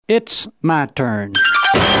It's my turn.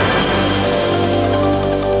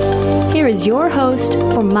 Here is your host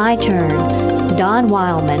for My Turn, Don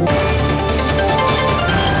Wildman.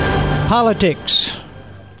 Politics,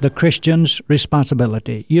 the Christian's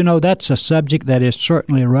responsibility. You know, that's a subject that is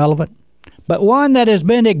certainly relevant, but one that has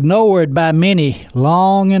been ignored by many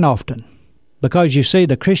long and often, because you see,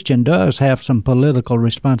 the Christian does have some political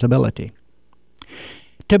responsibility.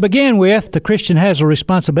 To begin with, the Christian has a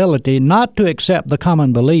responsibility not to accept the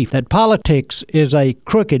common belief that politics is a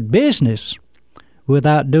crooked business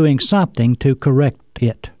without doing something to correct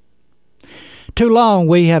it. Too long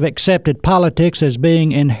we have accepted politics as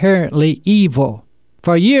being inherently evil.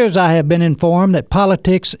 For years I have been informed that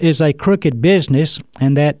politics is a crooked business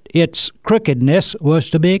and that its crookedness was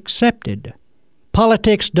to be accepted.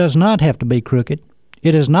 Politics does not have to be crooked.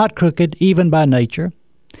 It is not crooked even by nature.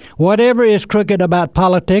 Whatever is crooked about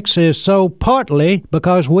politics is so partly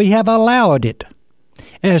because we have allowed it.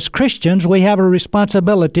 As Christians, we have a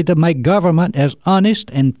responsibility to make government as honest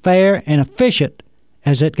and fair and efficient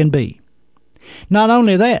as it can be. Not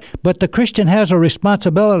only that, but the Christian has a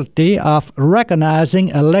responsibility of recognizing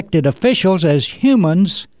elected officials as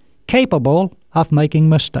humans capable of making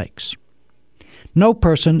mistakes. No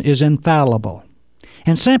person is infallible.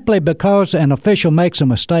 And simply because an official makes a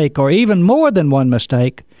mistake, or even more than one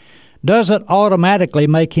mistake, doesn't automatically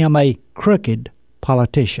make him a crooked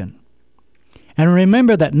politician. And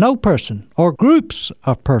remember that no person or groups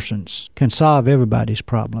of persons can solve everybody's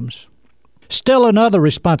problems. Still, another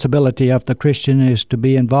responsibility of the Christian is to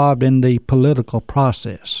be involved in the political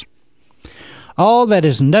process. All that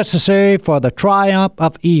is necessary for the triumph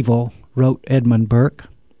of evil, wrote Edmund Burke,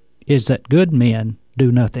 is that good men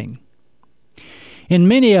do nothing. In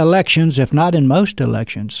many elections, if not in most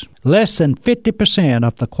elections, less than 50%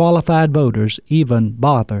 of the qualified voters even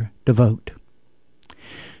bother to vote.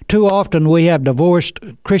 Too often we have divorced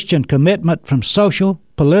Christian commitment from social,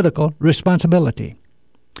 political responsibility.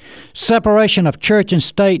 Separation of church and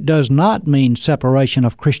state does not mean separation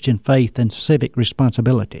of Christian faith and civic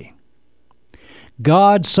responsibility.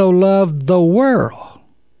 God so loved the world,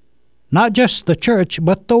 not just the church,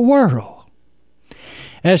 but the world.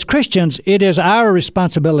 As Christians, it is our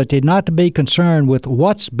responsibility not to be concerned with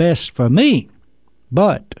what's best for me,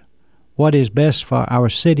 but what is best for our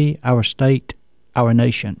city, our state, our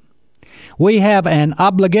nation. We have an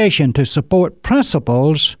obligation to support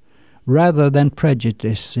principles rather than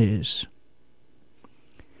prejudices.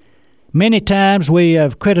 Many times we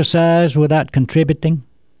have criticized without contributing.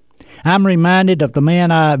 I'm reminded of the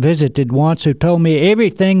man I visited once who told me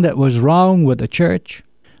everything that was wrong with the church.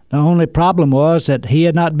 The only problem was that he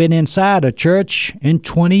had not been inside a church in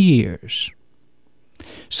 20 years.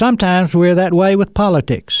 Sometimes we're that way with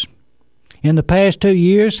politics. In the past 2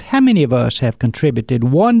 years, how many of us have contributed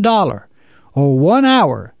 $1 or 1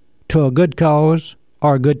 hour to a good cause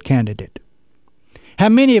or a good candidate? How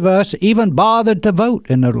many of us even bothered to vote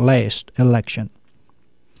in the last election?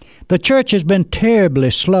 The church has been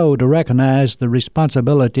terribly slow to recognize the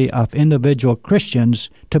responsibility of individual Christians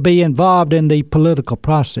to be involved in the political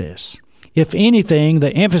process. If anything,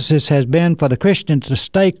 the emphasis has been for the Christians to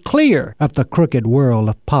stay clear of the crooked world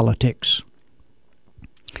of politics.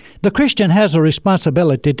 The Christian has a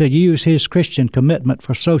responsibility to use his Christian commitment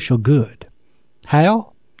for social good.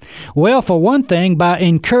 How? Well, for one thing, by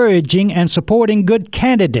encouraging and supporting good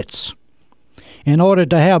candidates. In order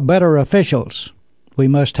to have better officials, we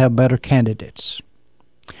must have better candidates.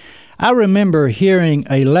 I remember hearing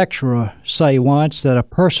a lecturer say once that a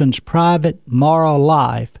person's private moral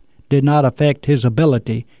life did not affect his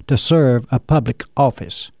ability to serve a public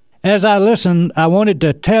office. As I listened, I wanted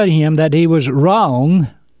to tell him that he was wrong,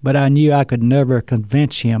 but I knew I could never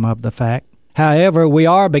convince him of the fact. However, we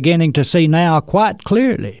are beginning to see now quite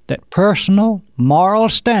clearly that personal moral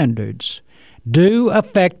standards do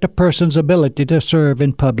affect a person's ability to serve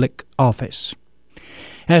in public office.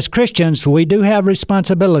 As Christians, we do have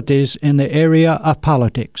responsibilities in the area of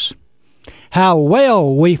politics. How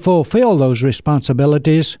well we fulfill those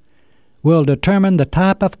responsibilities will determine the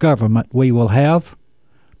type of government we will have,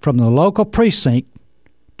 from the local precinct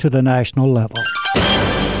to the national level.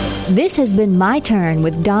 This has been My Turn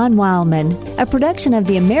with Don Wildman, a production of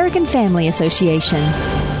the American Family Association.